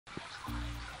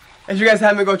If you guys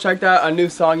haven't go checked out a new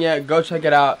song yet, go check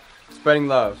it out. Spreading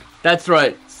love. That's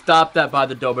right. Stop That by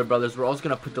the Dobre Brothers. We're also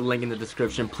gonna put the link in the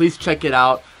description. Please check it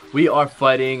out. We are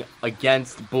fighting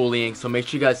against bullying, so make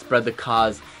sure you guys spread the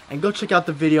cause and go check out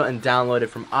the video and download it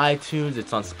from iTunes.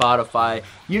 It's on Spotify.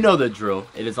 You know the drill.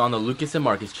 It is on the Lucas and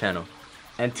Marcus channel.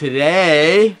 And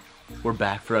today we're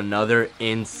back for another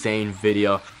insane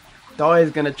video. Dory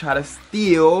is gonna try to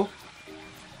steal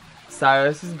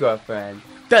Cyrus's girlfriend.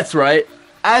 That's right.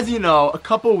 As you know, a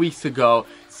couple weeks ago,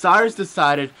 Cyrus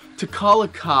decided to call a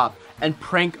cop and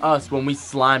prank us when we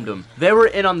slimed them. They were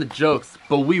in on the jokes,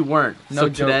 but we weren't. No so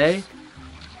jokes. Today,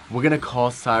 we're gonna call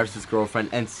Cyrus's girlfriend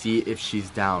and see if she's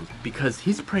down. Because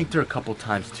he's pranked her a couple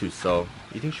times too, so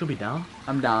you think she'll be down?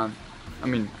 I'm down. I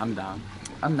mean, I'm down.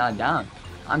 I'm not down.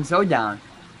 I'm so down.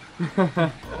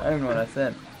 I don't know what I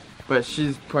said. But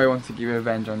she's probably wants to get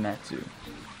revenge on that too.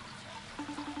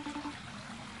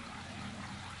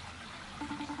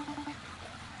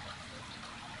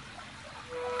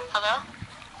 Hello?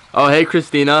 Oh, hey,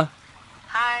 Christina.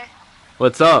 Hi.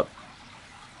 What's up?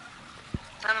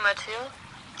 None much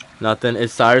you? Nothing.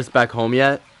 Is Cyrus back home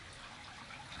yet?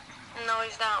 No,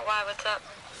 he's not. Why? What's up?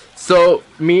 So,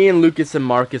 me and Lucas and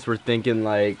Marcus were thinking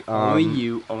like, Only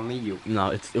you. No,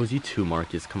 it was you too,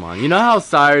 Marcus. Come on. You know how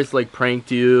Cyrus like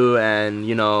pranked you, and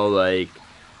you know like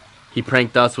he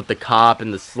pranked us with the cop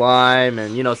and the slime,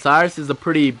 and you know Cyrus is a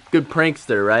pretty good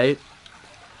prankster, right?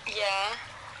 Yeah.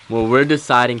 Well, we're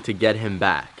deciding to get him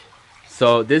back.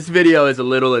 So this video is a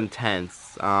little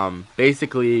intense.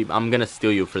 Basically, I'm gonna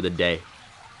steal you for the day.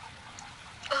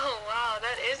 Oh, wow.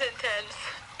 That is intense.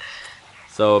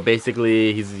 So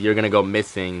basically, you're gonna go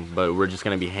missing, but we're just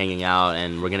gonna be hanging out,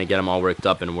 and we're gonna get him all worked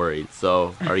up and worried.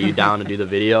 So, are you down to do the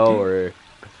video, or?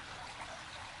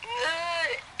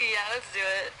 Yeah, let's do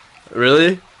it.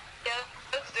 Really? Yeah,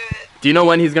 let's do it. Do you know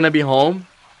when he's gonna be home?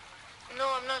 No,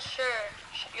 I'm not sure.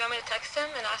 You want me to text him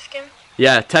and ask him?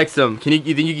 Yeah, text him.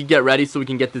 You think you can get ready so we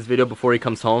can get this video before he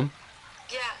comes home?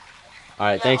 Yeah. All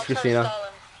right, Yeah, thanks, I'll try to Christina. stall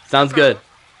him. Sounds good.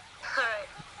 Alright.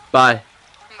 Bye.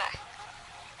 Bye.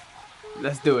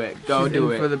 Let's do it. Go She's do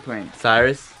in it. for the prank.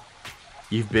 Cyrus,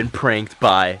 you've been pranked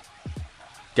by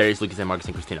Darius, Lucas, and Marcus,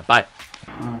 and Christina. Bye.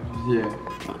 Yeah.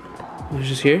 She's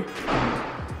just here?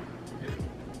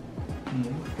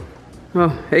 Oh,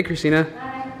 hey Christina.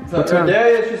 What's up?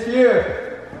 Darius is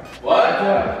here. What?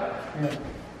 Yeah.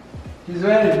 He's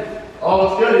ready.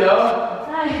 Oh, what's good, yo?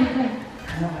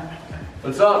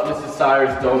 What's up, Mrs.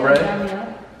 Cyrus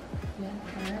Dobre?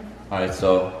 Alright,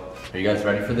 so, are you guys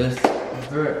ready for this? Let's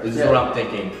do it. This is what I'm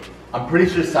thinking. I'm pretty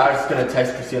sure Cyrus is gonna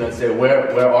text Christina and say,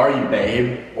 where are you,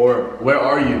 babe? Or where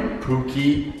are you,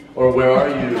 Pookie? Or where are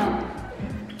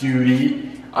you,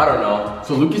 Duty? I don't know.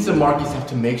 So Lucas and Marcus have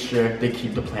to make sure they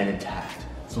keep the plan intact.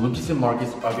 So Lucas and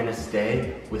Marcus are gonna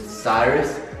stay with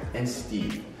Cyrus and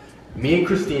Steve. Me and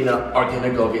Christina are gonna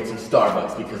go get some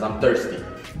Starbucks because I'm thirsty.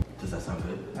 Does that sound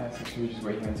good? So should we just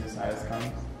wait here until Cyrus comes?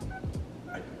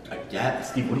 Yeah,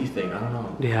 Steve, what do you think? I don't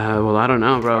know. Yeah, well, I don't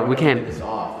know, bro. We can't. Get this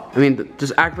off. I mean,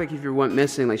 just act like if you went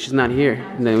missing, like she's not here.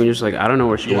 And then we're just like, I don't know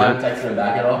where she You haven't went. texted him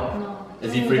back at all? No.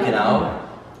 Is he freaking out?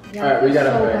 Yeah, Alright, we gotta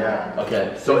so hurry, bad.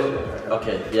 Okay, so,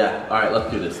 okay, yeah. Alright,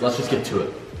 let's do this. Let's just get to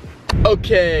it.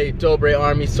 Okay, Dobre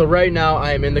Army. So right now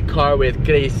I am in the car with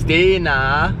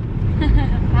Christina.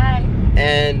 Hi.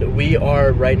 And we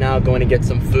are right now going to get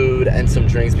some food and some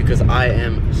drinks because I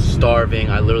am starving.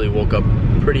 I literally woke up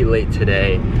pretty late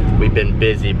today. We've been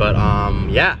busy, but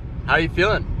yeah. How are you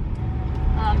feeling?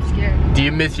 I'm scared. Do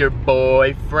you miss your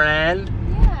boyfriend?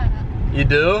 Yeah. You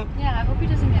do? Yeah, I hope he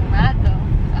doesn't get mad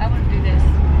though. I want to do this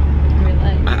in real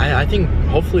life. I think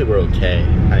hopefully we're okay.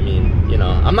 I mean, you know,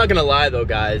 I'm not gonna lie though,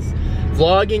 guys.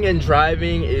 Vlogging and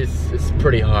driving is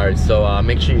pretty hard, so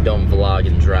make sure you don't vlog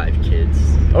and drive, kids.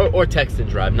 Or text and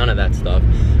drive, none of that stuff.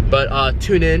 But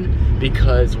tune in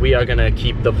because we are gonna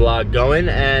keep the vlog going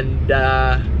and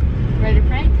Ready to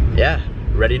prank? yeah,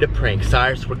 ready to prank.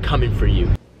 Cyrus, we're coming for you.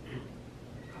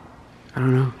 I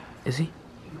don't know. Is he?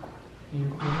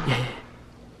 Yeah.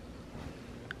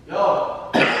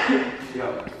 Yo!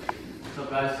 Yo. What's up,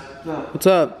 guys? What's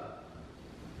up?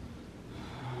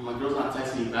 My girl's not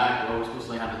texting me back, bro. We're supposed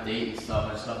to like have a date and stuff.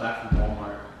 I just got back from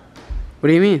Walmart. What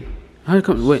do you mean? How did it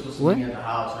come? Wait, Supposed to what? meet me at the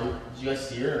house. Did you guys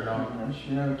see her or no? No,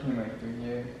 she never came like through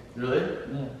here. Really?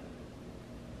 Yeah. Man,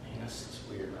 that's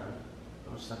weird, man.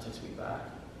 I'm just not texting me back.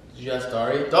 Did you ask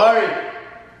Dari? Dari!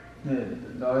 Yeah,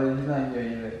 no, he's not here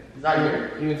either. He's not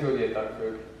here. Even told you about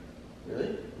food.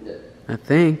 Really? Yeah. I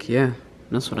think, yeah.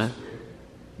 That's what I.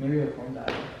 Maybe her phone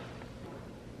died.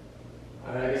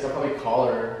 Alright, I guess I'll probably call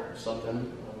her or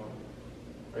something.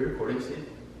 Are you recording, Steve?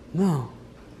 No.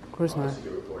 Of course not.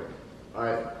 You're recording.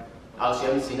 Alright. Alice, you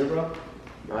haven't seen her, bro?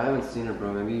 No, I haven't seen her,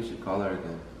 bro. Maybe you should call her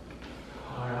again.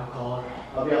 Alright, I'll call her.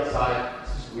 I'll be outside.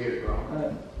 This is weird,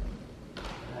 bro.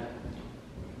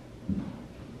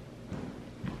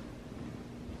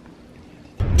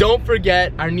 Don't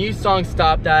forget, our new song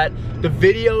Stop That. The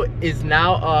video is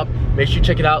now up. Make sure you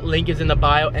check it out. Link is in the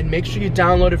bio. And make sure you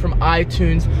download it from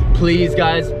iTunes. Please,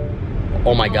 guys.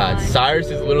 Oh my God,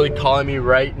 Cyrus is literally calling me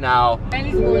right now. And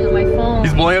he's blowing up my phone.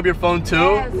 He's blowing up your phone too?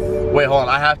 Yes. Wait, hold on.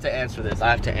 I have to answer this.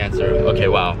 I have to answer. Okay,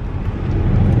 wow.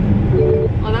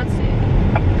 Oh, that's it.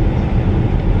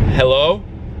 Hello?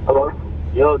 Hello?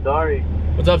 Yo, Dari.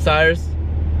 What's up, Cyrus?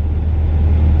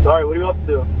 Dari, what are you up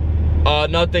to?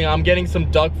 Nothing. I'm getting some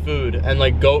duck food and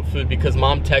like goat food because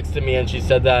mom texted me and she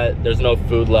said that there's no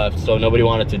food left, so nobody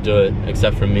wanted to do it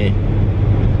except for me.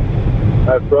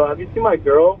 Alright, bro, have you seen my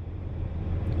girl?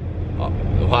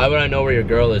 Why would I know where your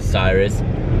girl is, Cyrus? I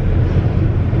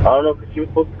don't know, because she was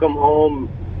supposed to come home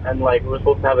and like we were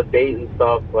supposed to have a date and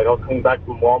stuff. Like I was coming back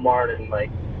from Walmart and like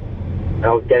I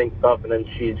was getting stuff and then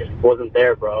she just wasn't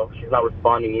there, bro. She's not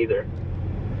responding either.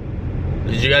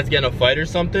 Did you guys get in a fight or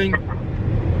something?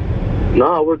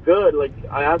 No, we're good. Like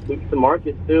I asked Lucas and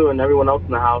Marcus too and everyone else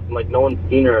in the house and like no one's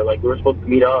seen her. Like we were supposed to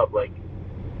meet up. Like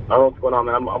I don't know what's going on,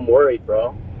 man. I'm worried,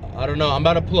 bro. I don't know. I'm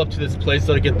about to pull up to this place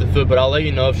to get the food, but I'll let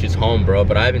you know if she's home, bro.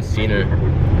 But I haven't seen her.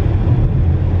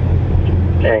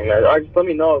 Dang, man. Alright, just let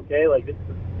me know, okay? Like this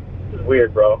is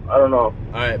weird, bro. I don't know.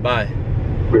 Alright, bye.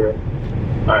 Weird.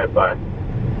 Alright, bye.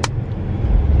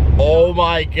 Oh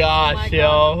my gosh,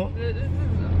 yo.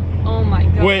 Oh my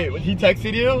God. Wait, he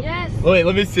texted you? Yes. Wait,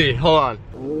 let me see. Hold on.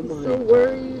 I'm so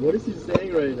worried. What is he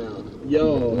saying right now?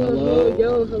 Yo, hello?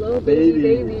 Yo, hello, Baby.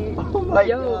 baby. Oh my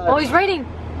Yo. God. Oh, he's writing.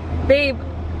 Babe.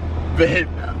 Babe.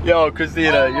 Yo,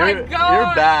 Christina, Oh my you're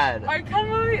God. bad. I can't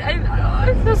believe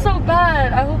I feel so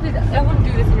bad. I hope I wouldn't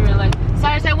do this in real life.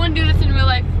 Cyrus, I wouldn't do this in real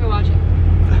life if you're watching.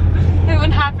 It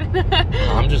wouldn't happen.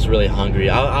 I'm just really hungry.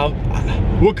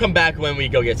 We'll come back when we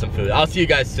go get some food. I'll see you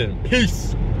guys soon.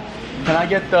 Peace. Can I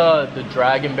get the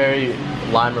Dragonberry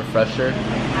lime refresher?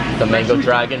 The mango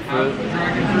dragon fruit?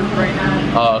 Dragon fruit right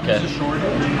now. Oh, okay. It's a shortage,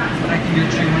 but I can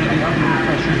get you one of the other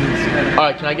refreshers instead.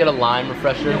 Alright, can I get a lime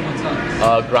refresher? Yeah, what's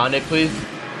up? Grande, please.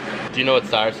 Do you know what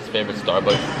Cyrus's favorite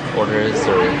Starbucks order is?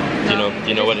 Or do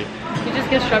you know what it? You just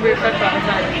get strawberry refresher all the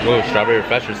time. Oh, strawberry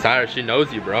refresher. Cyrus, she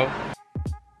knows you, bro.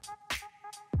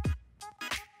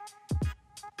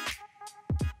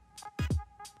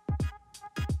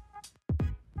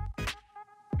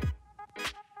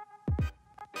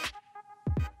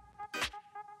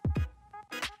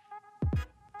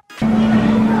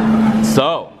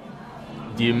 So,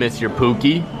 do you miss your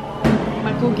Pookie?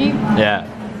 My cookie? Yeah.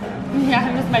 Yeah,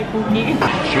 I miss my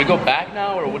cookie. Should we go back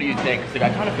now, or what do you think? 'Cause like, I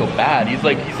kind of feel bad. He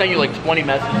sent you like 20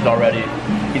 messages already.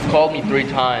 He's called me 3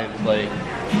 times. Like,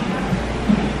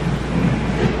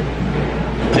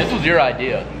 this was your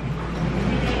idea.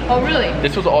 Oh, really?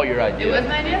 This was all your idea. It was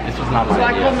my idea? This was not my So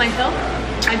idea. I called myself?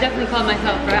 I definitely called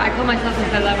myself, right? I called myself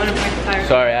and said I want to break the tire.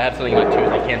 Sorry, I have something in my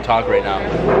tooth. I can't talk right now.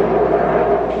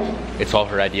 It's all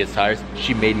her idea, Cyrus.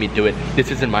 She made me do it.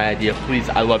 This isn't my idea. Please,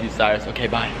 I love you, Cyrus. Okay,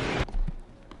 bye.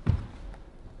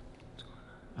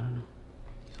 I don't know.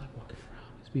 He's like walking around.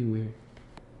 It's being weird.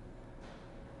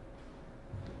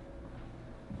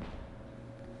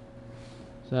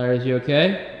 Cyrus, you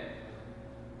okay?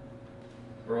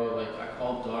 Bro, like, I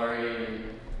called Dari and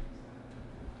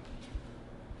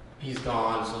he's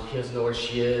gone, so he doesn't know where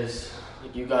she is.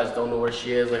 Like, you guys don't know where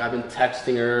she is. Like, I've been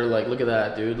texting her. Like, look at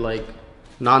that, dude. Like,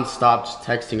 non-stop just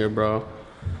texting her, bro.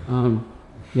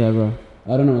 Yeah, bro.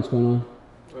 I don't know what's going on.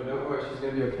 Bro, don't worry, she's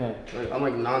gonna be okay. Like, I'm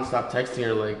like non-stop texting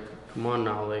her. Like, come on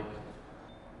now. Like,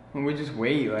 When we just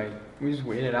wait, like, we just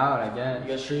wait it out, I guess. you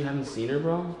guys sure you haven't seen her,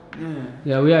 bro? Yeah.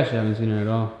 Yeah, we actually haven't seen her at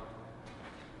all.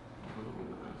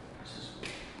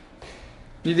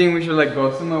 You think we should like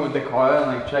go somewhere with the car and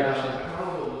like check if she's,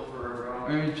 I'll go look for her,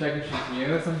 bro. maybe check if she's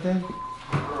new or something?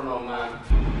 I don't know,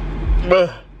 man.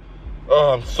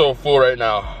 Oh, I'm so full right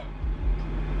now.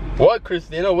 What,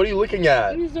 Christina? What are you looking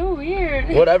at? You're so weird.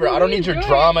 Whatever. I don't need your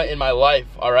drama in my life,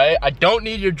 alright? I don't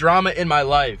need your drama in my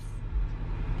life.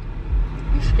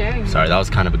 You're scaring me. Sorry, that was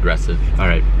kind of aggressive.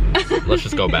 Alright, let's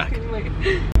just go back.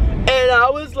 And I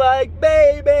was like,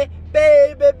 baby,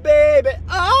 baby, baby,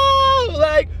 oh,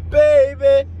 like,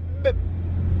 baby, What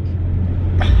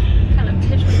kind of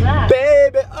pitch was that?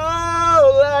 baby,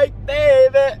 oh, like,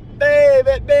 baby,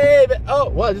 baby, baby. Oh,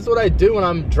 what? This is what I do when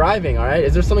I'm driving, alright?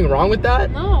 Is there something wrong with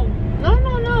that? No.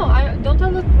 Don't I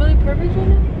look really perfect right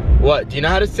now? What? Do you know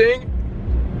how to sing?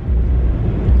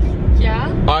 Yeah.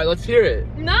 Alright, let's hear it.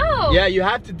 No. Yeah, you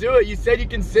have to do it. You said you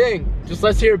can sing. Just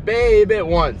let's hear baby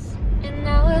once. And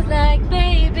I was like,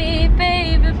 baby,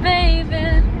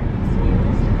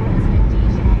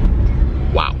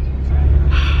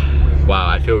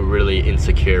 really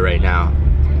insecure right now.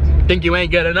 Think you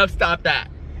ain't good enough? Stop that.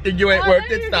 Think you ain't worth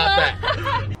it? Stop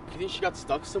that. You think she got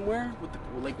stuck somewhere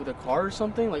with a car or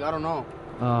something? Like, I don't know.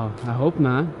 Oh, I hope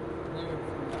not.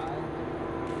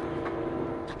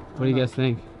 What do you guys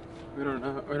think? We don't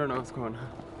know. We don't know what's going on.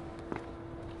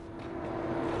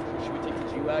 Should we take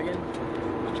the G-Wagon?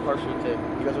 Which car should we take?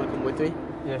 You guys want to come with me?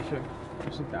 Yeah, sure. I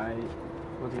should die.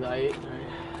 Want to die?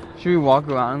 Alright. Should we walk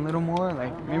around a little more?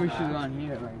 Like, maybe she's around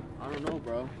here. Like, I don't know,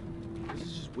 bro. This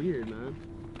is just weird, man.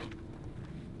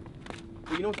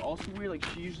 But you know what's also weird? Like,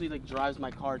 she usually like drives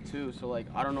my car too. So like,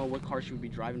 I don't know what car she would be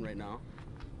driving right now,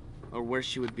 or where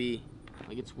she would be.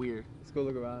 Like, it's weird. let's go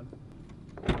look around.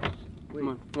 Wait, Come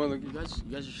on, look. you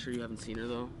guys are sure you haven't seen her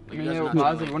though? Like, I you mean, guys yeah, not we're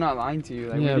positive. like- We're not lying to you.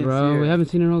 Like, Yeah, we didn't bro, see her. we haven't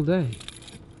seen her all day.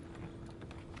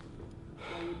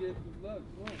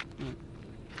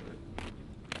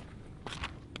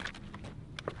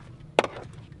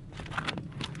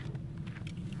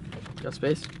 Got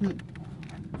space?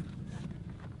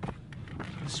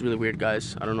 This is really weird,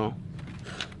 guys. I don't know.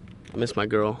 I miss my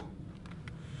girl.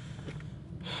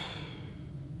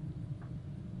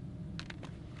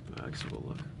 I guess we'll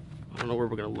look. I don't know where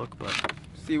we're gonna look, but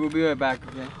See, we'll be right back,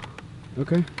 okay?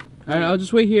 Okay. Alright, I'll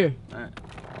just wait here. Alright.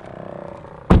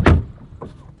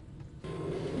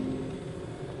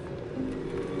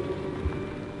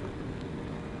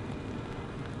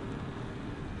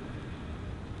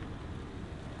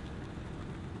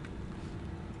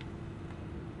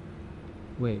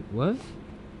 Wait, what?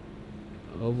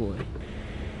 Oh boy.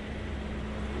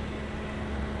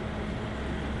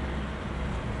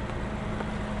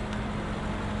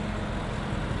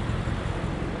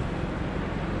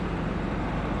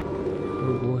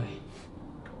 Oh boy.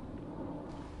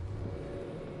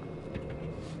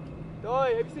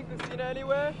 Doi, have you seen Christina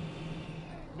anywhere?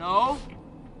 no.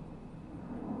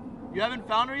 You haven't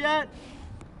found her yet,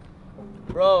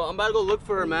 bro. I'm about to go look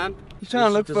for her, man. He's trying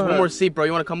to look There's for one her. more seat, bro.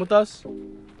 You want to come with us?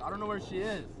 I don't know where she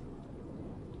is.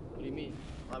 What do you mean?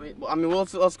 I mean, well,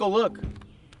 let's go look.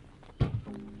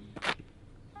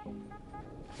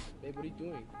 Babe, what are you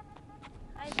doing?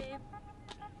 Hi, babe.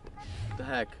 What the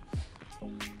heck?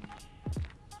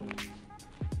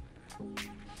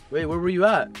 Wait, where were you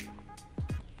at?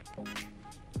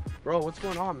 Bro, what's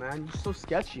going on, man? You're so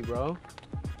sketchy, bro.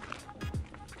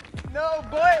 No,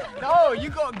 boy. No, you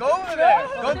go over there.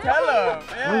 Go tell her.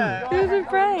 Yeah. It was a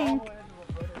prank.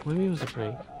 What do you mean it was a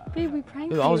prank? Babe, we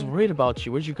pranked Dude, you. I was worried about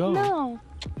you. Where'd you go? No.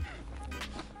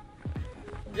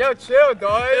 Yo, chill,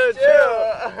 dog.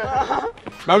 Chill.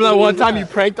 Remember that one time you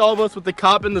pranked all of us with the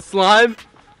cop and the slime?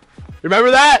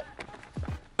 Remember that?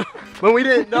 When we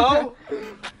didn't know?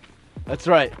 That's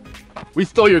right. We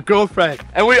stole your girlfriend,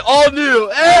 and we all knew.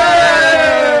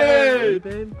 Hey!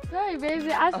 Babe, Sorry, babe.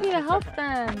 They asked me to help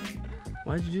them.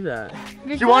 why'd you do that?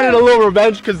 She wanted a little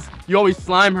revenge because you always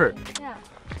slime her. Yeah.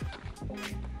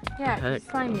 Yeah, Heck,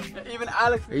 slime me. Even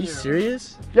Alex. Are you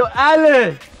serious? Yo,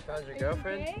 Ale! Found your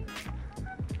girlfriend? Okay.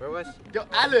 Where was she? Yo,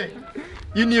 Ale!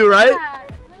 You knew, right? Yeah.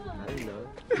 I didn't know.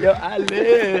 Yo,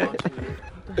 Ale!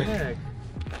 What the heck?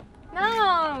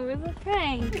 No, it was a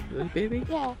prank. Really, baby?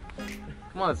 Yeah.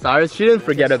 Come on, Cyrus. She didn't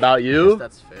forget about I guess you.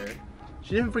 that's fair.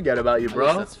 She didn't forget about you, I guess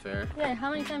bro. that's fair. Yeah,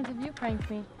 how many times have you pranked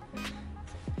me?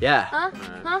 Yeah. Huh?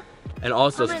 Alright. Huh? And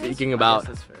also, How many? speaking I about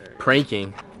guess that's fair.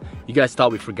 pranking, you guys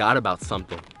thought we forgot about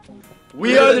something.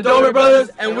 We are the Dobre Brothers,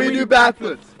 and we do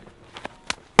backflips.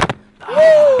 Woo!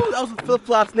 That was with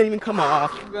flip-flops, didn't even come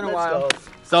off. It's been a while.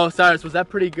 So, Cyrus, was that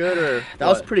pretty good, or That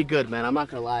was what? pretty good, man. I'm not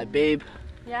gonna lie, babe.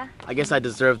 Yeah. I guess I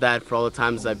deserve that for all the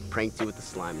times I pranked you with the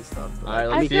slime and stuff. All right,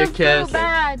 let I me see your feel kiss. so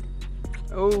bad.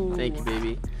 Oh. Thank you,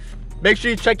 baby. Make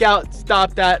sure you check out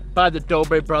Stop That by the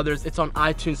Dobre Brothers. It's on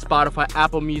iTunes, Spotify,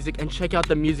 Apple Music, and check out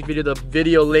the music video. The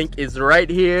video link is right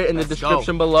here in the Let's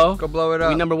description below. Go blow it up.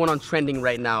 We #1 on trending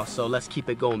right now, so let's keep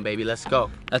it going, baby. Let's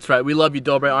go. That's right. We love you,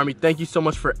 Dobre Army. Thank you so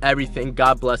much for everything.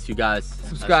 God bless you guys.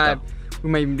 Subscribe. We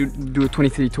might even do a 20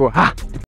 city tour. Ha!